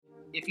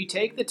If you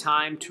take the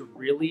time to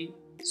really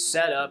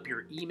set up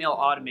your email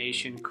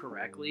automation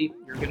correctly,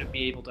 you're going to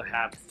be able to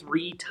have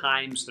 3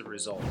 times the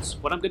results.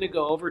 What I'm going to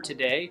go over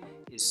today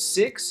is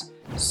 6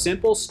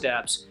 simple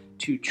steps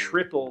to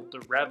triple the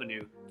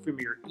revenue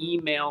from your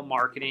email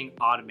marketing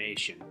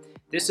automation.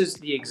 This is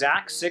the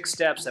exact 6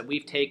 steps that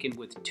we've taken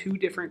with 2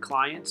 different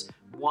clients.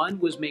 One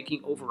was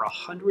making over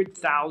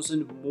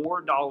 $100,000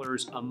 more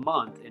a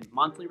month in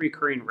monthly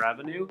recurring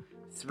revenue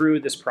through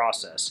this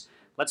process.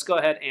 Let's go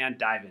ahead and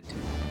dive into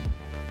it.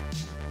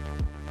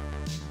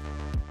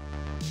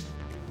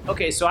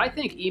 Okay, so I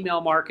think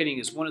email marketing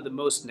is one of the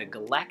most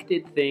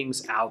neglected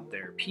things out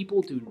there.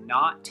 People do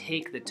not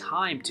take the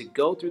time to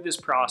go through this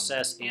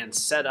process and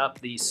set up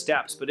these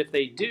steps. But if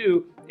they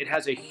do, it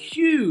has a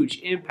huge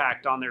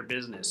impact on their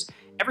business.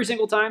 Every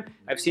single time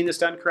I've seen this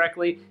done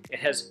correctly, it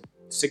has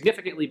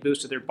significantly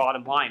boosted their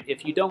bottom line.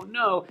 If you don't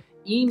know,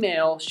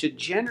 email should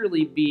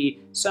generally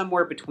be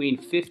somewhere between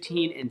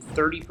 15 and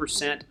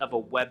 30% of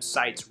a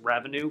website's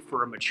revenue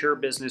for a mature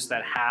business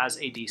that has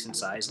a decent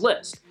sized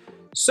list.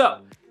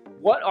 So,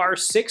 what are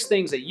 6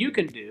 things that you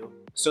can do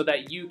so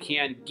that you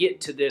can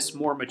get to this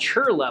more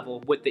mature level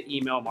with the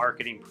email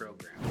marketing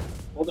program?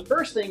 Well, the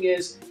first thing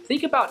is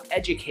think about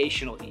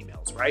educational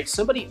emails, right?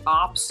 Somebody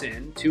opts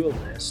in to a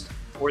list,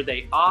 or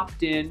they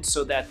opt in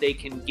so that they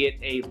can get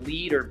a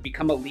lead or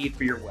become a lead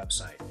for your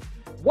website.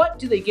 What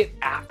do they get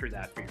after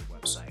that for your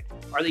website?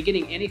 Are they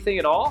getting anything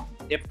at all?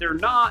 If they're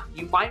not,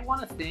 you might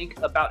want to think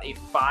about a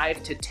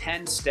 5 to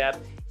 10 step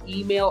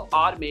email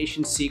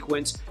automation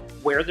sequence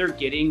where they're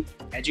getting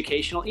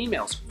educational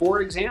emails.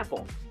 For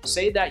example,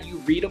 say that you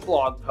read a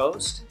blog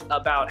post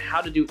about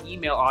how to do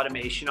email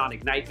automation on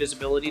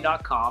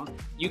ignitevisibility.com.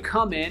 You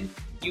come in,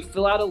 you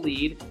fill out a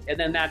lead, and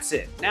then that's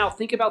it. Now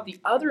think about the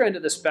other end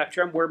of the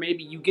spectrum where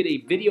maybe you get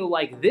a video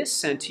like this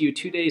sent to you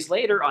 2 days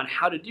later on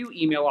how to do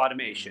email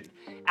automation.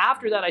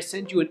 After that, I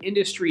send you an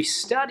industry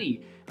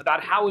study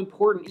about how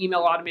important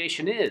email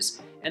automation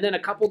is. And then a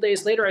couple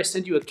days later, I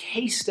send you a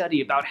case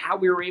study about how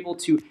we were able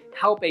to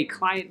help a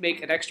client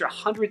make an extra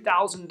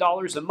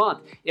 $100,000 a month.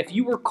 If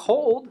you were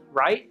cold,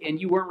 right,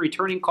 and you weren't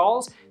returning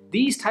calls,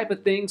 these type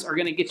of things are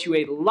going to get you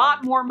a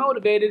lot more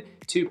motivated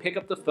to pick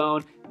up the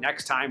phone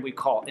next time we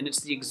call. And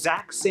it's the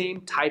exact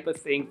same type of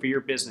thing for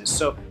your business.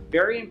 So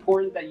very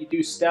important that you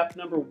do step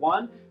number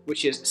 1,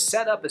 which is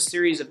set up a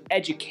series of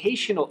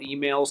educational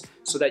emails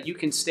so that you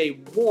can stay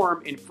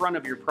warm in front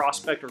of your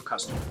prospect or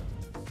customer.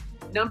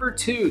 Number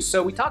 2,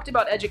 so we talked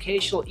about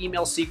educational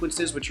email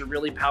sequences, which are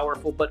really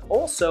powerful, but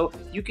also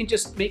you can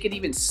just make it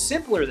even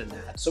simpler than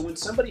that. So when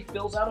somebody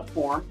fills out a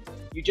form,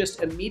 you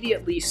just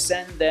immediately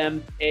send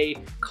them a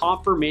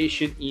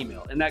confirmation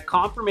email. And that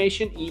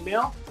confirmation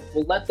email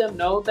will let them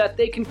know that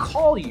they can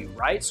call you,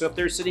 right? So if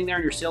they're sitting there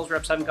and your sales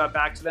reps haven't got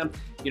back to them,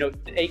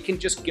 they can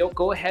just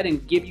go ahead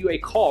and give you a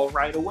call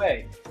right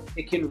away.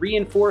 It can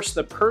reinforce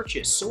the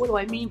purchase. So what do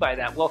I mean by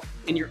that? Well,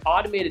 in your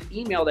automated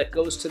email that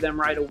goes to them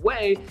right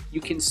away, you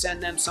can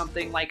send them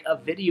something like a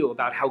video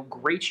about how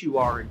great you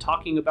are and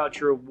talking about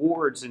your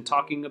awards and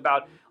talking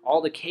about all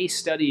the case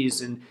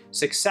studies and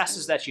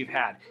successes that you've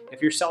had.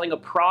 If you're selling a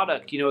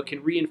product, it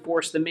can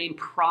reinforce the main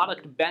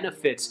product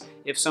benefits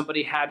if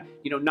somebody had,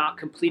 not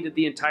completed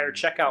the entire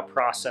checkout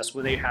process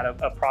when they had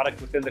a product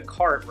within the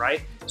cart,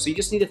 right? So you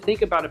just need to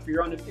think about it for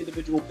your own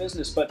individual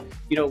business, but,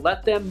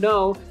 let them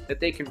know that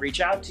they can reach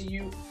out to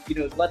you,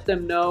 let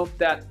them know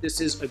that this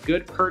is a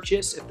good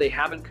purchase if they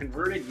haven't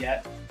converted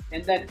yet.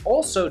 And then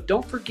also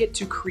don't forget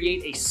to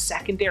create a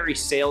secondary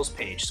sales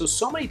page.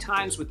 So many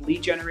times with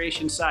lead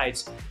generation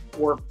sites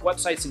or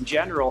websites in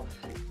general,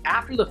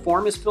 after the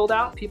form is filled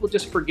out, people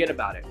just forget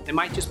about it. It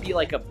might just be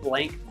like a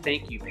blank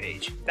thank you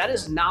page. That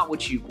is not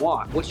what you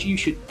want. What you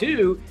should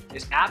do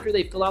is after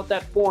they fill out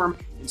that form,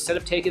 instead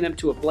of taking them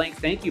to a blank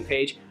thank you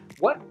page,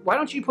 why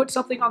don't you put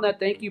something on that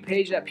thank you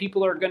page that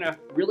people are going to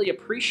really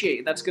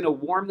appreciate, that's going to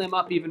warm them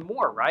up even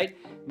more, right?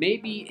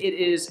 Maybe it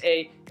is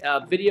a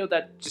video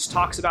that just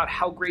talks about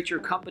how great your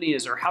company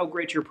is or how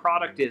great your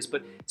product is,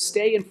 but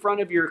stay in front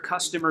of your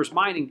customer's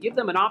mind and give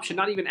them an option,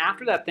 not even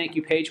after that thank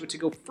you page, but to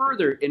go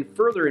further and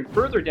further and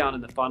further down in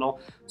the funnel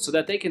so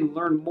that they can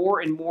learn more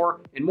and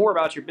more and more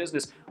about your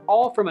business,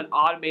 all from an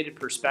automated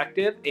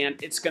perspective.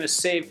 And it's going to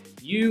save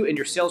you and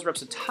your sales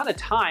reps a ton of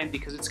time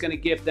because it's going to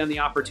give them the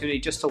opportunity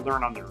just to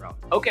learn on their own.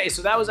 Okay,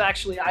 so that was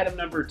actually item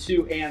number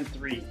 2 and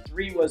 3.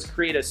 3 was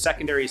create a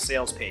secondary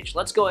sales page.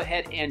 Let's go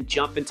ahead and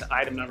jump into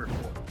item number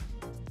 4.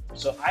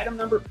 So item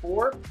number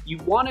 4, you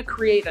want to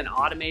create an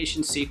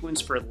automation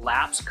sequence for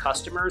lapsed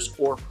customers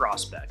or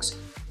prospects.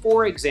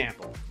 For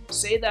example,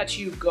 say that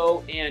you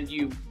go and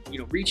you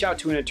reach out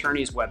to an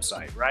attorney's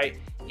website, right?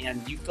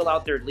 And you fill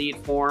out their lead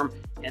form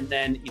and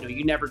then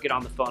you never get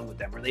on the phone with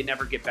them or they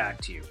never get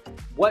back to you.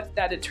 What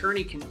that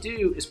attorney can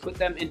do is put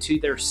them into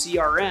their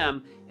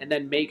CRM and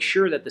then make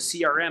sure that the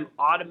CRM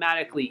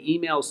automatically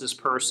emails this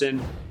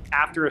person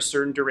after a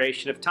certain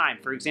duration of time.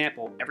 For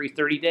example, every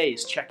 30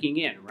 days checking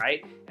in,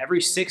 right? Every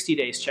 60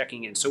 days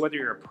checking in. So whether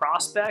you're a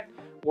prospect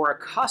or a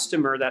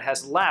customer that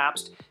has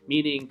lapsed,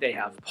 meaning they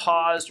have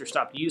paused or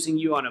stopped using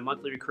you on a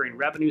monthly recurring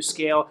revenue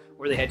scale,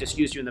 or they had just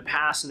used you in the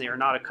past and they are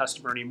not a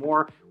customer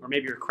anymore, or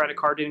maybe your credit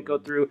card didn't go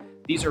through.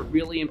 These are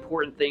really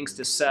important things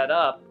to set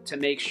up to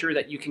make sure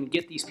that you can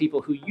get these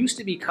people who used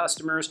to be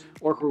customers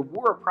or who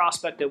were a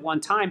prospect at one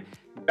time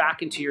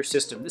back into your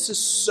system. This is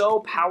so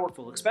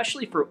powerful,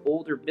 especially for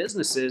older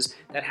businesses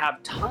that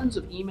have tons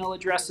of email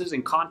addresses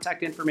and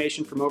contact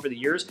information from over the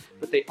years,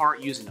 but they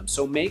aren't using them.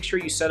 So make sure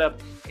you set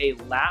up a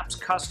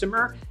lapsed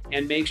customer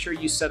and make sure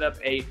you set up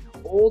a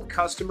old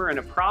customer and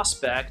a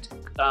prospect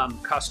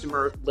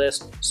customer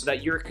list so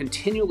that you're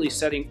continually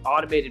sending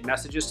automated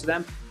messages to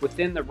them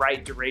within the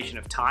right duration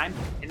of time.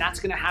 And that's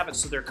going to have it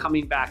so they're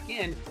coming back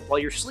in while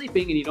you're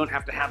sleeping and you don't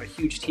have to have a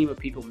huge team of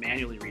people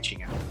manually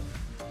reaching out.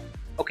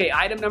 Okay,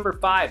 item number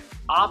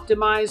 5,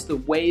 optimize the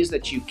ways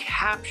that you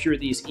capture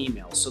these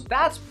emails. So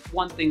that's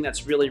one thing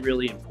that's really,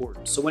 really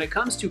important. So when it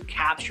comes to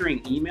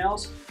capturing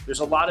emails, there's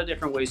a lot of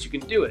different ways you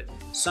can do it.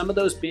 Some of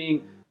those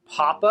being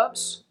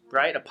pop-ups,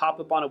 right? A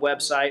pop-up on a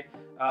website.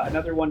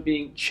 Another one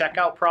being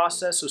checkout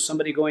process. So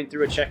somebody going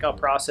through a checkout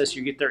process,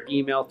 you get their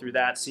email through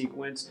that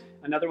sequence.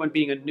 Another one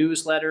being a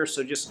newsletter.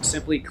 So just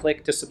simply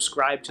click to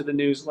subscribe to the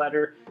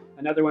newsletter.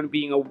 Another one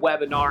being a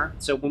webinar.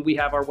 So when we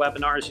have our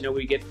webinars,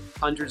 we get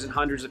hundreds and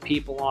hundreds of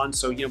people on.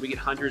 So, we get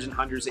hundreds and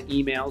hundreds of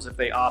emails if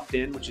they opt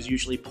in, which is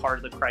usually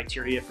part of the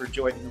criteria for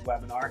joining the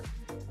webinar.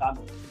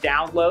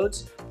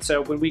 Downloads.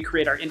 So when we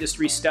create our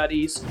industry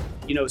studies,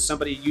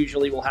 somebody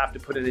usually will have to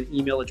put in an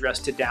email address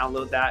to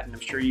download that. And I'm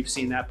sure you've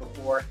seen that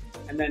before.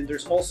 And then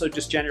there's also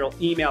just general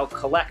email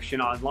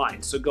collection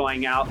online. So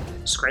going out,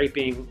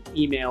 scraping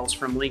emails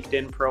from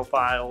LinkedIn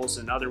profiles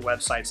and other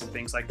websites and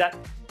things like that.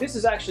 This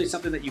is actually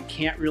something that you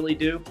can't really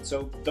do.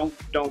 So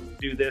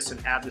don't do this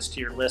and add this to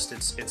your list.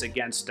 It's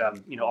against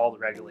all the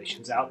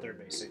regulations out there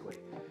basically.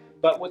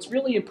 But what's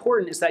really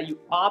important is that you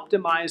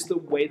optimize the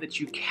way that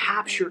you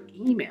capture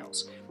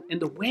emails.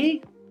 And the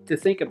way to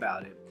think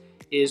about it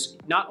is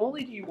not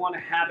only do you want to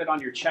have it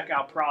on your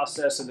checkout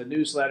process and the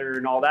newsletter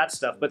and all that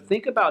stuff, but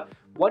think about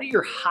what are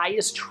your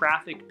highest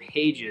traffic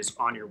pages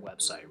on your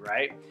website,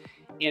 right?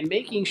 And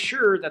making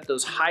sure that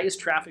those highest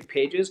traffic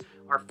pages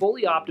are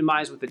fully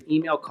optimized with an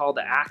email call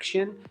to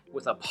action,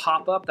 with a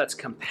pop-up that's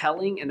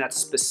compelling and that's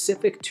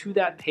specific to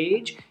that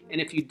page. And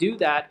if you do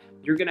that,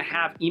 you're going to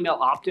have email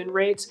opt-in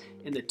rates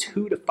in the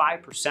 2 to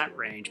 5%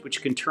 range,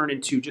 which can turn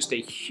into just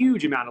a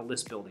huge amount of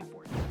list building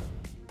for you.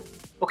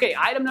 Okay,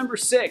 item number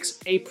 6,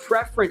 a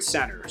preference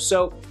center.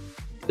 So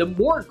the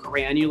more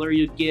granular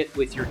you get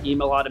with your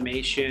email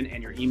automation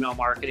and your email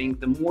marketing,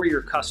 the more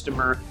your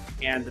customer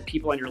and the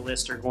people on your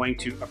list are going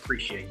to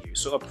appreciate you.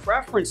 So a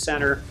preference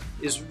center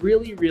is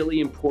really,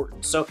 really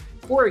important. So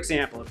for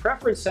example, a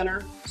preference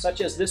center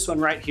such as this one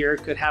right here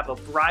could have a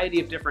variety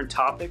of different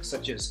topics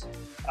such as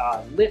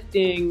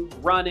lifting,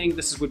 running.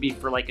 This would be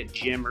for like a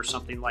gym or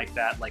something like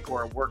that,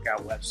 or a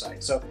workout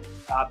website. So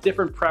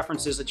different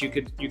preferences that you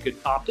could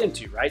opt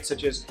into, right?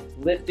 Such as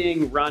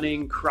lifting,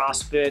 running,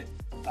 CrossFit,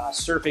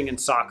 surfing, and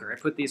soccer. I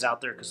put these out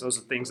there because those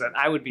are things that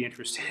I would be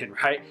interested in,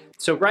 right?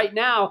 So right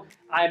now,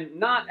 I'm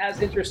not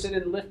as interested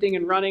in lifting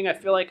and running. I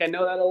feel like I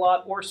know that a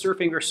lot, or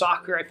surfing or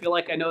soccer. I feel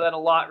like I know that a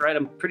lot, right?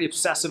 I'm pretty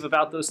obsessive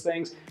about those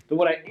things. But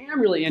what I am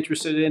really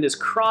interested in is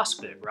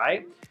CrossFit,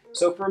 right?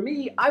 So for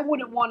me, I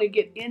wouldn't want to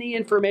get any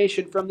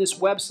information from this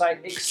website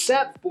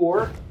except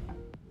for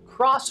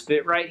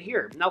CrossFit right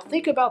here. Now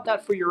think about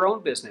that for your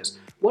own business.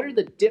 What are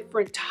the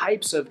different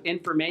types of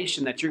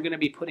information that you're going to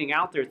be putting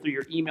out there through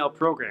your email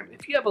program?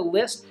 If you have a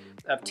list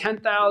of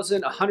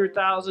 10,000,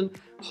 100,000,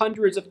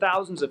 hundreds of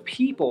thousands of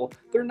people,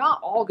 they're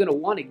not all going to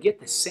want to get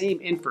the same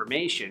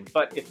information.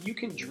 But if you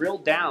can drill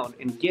down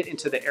and get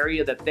into the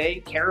area that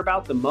they care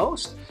about the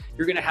most,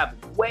 you're going to have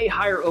way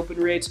higher open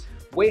rates,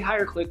 way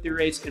higher click-through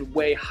rates, and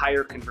way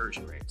higher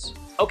conversion rates.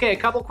 Okay, a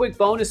couple quick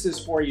bonuses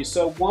for you.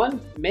 So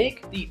one,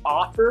 make the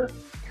offer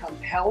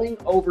compelling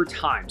over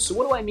time. So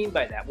what do I mean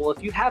by that? Well,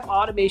 if you have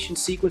automation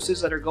sequences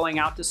that are going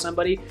out to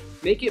somebody,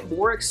 make it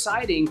more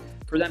exciting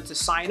for them to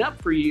sign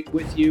up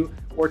with you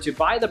or to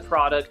buy the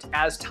product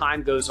as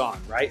time goes on,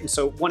 right? And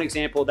so one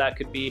example of that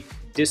could be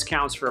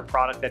discounts for a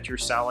product that you're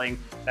selling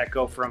that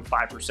go from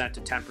 5%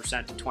 to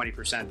 10% to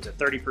 20% to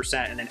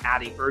 30%, and then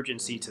adding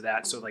urgency to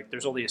that. So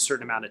there's only a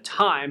certain amount of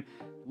time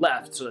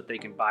left so that they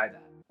can buy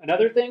that.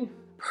 Another thing,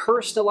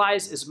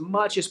 personalize as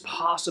much as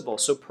possible.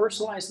 So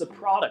personalize the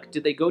product.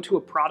 Did they go to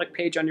a product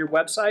page on your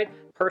website?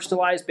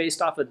 Personalize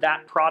based off of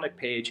that product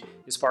page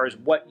as far as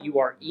what you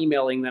are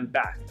emailing them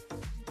back.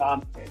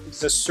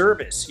 It's a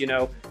service,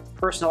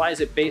 personalize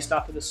it based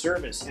off of the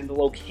service and the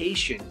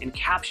location, and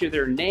capture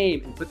their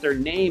name and put their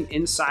name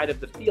inside of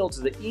the fields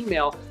of the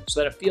email so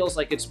that it feels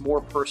like it's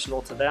more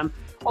personal to them.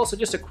 Also,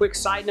 just a quick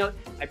side note,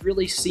 I've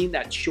really seen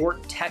that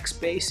short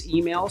text-based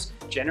emails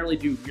generally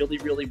do really,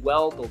 really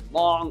well. The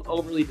long,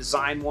 overly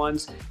designed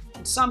ones,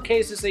 In some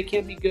cases, they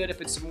can be good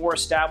if it's a more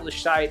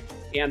established site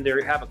and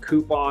they have a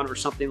coupon or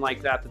something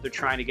like that that they're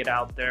trying to get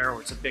out there, or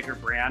it's a bigger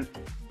brand.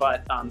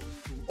 But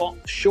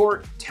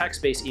short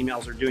text-based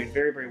emails are doing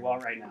very, very well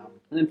right now.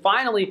 And then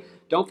finally,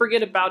 don't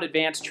forget about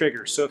advanced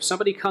triggers. So if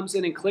somebody comes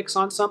in and clicks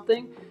on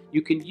something,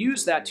 you can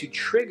use that to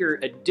trigger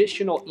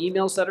additional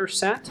emails that are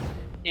sent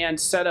and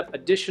set up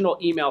additional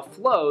email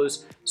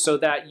flows so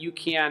that you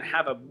can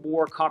have a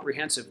more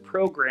comprehensive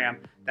program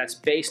that's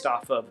based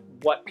off of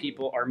what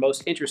people are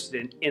most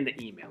interested in the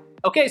email.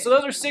 Okay, so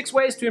those are 6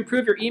 ways to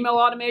improve your email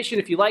automation.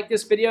 If you like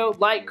this video,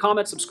 like,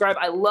 comment, subscribe.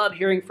 I love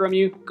hearing from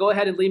you. Go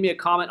ahead and leave me a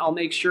comment. I'll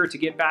make sure to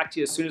get back to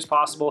you as soon as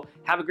possible.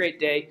 Have a great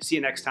day. See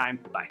you next time.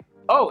 Bye.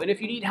 Oh, and if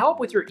you need help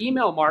with your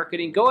email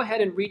marketing, go ahead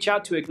and reach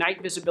out to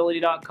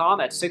ignitevisibility.com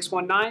at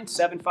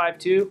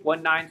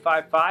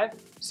 619-752-1955.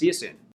 See you soon.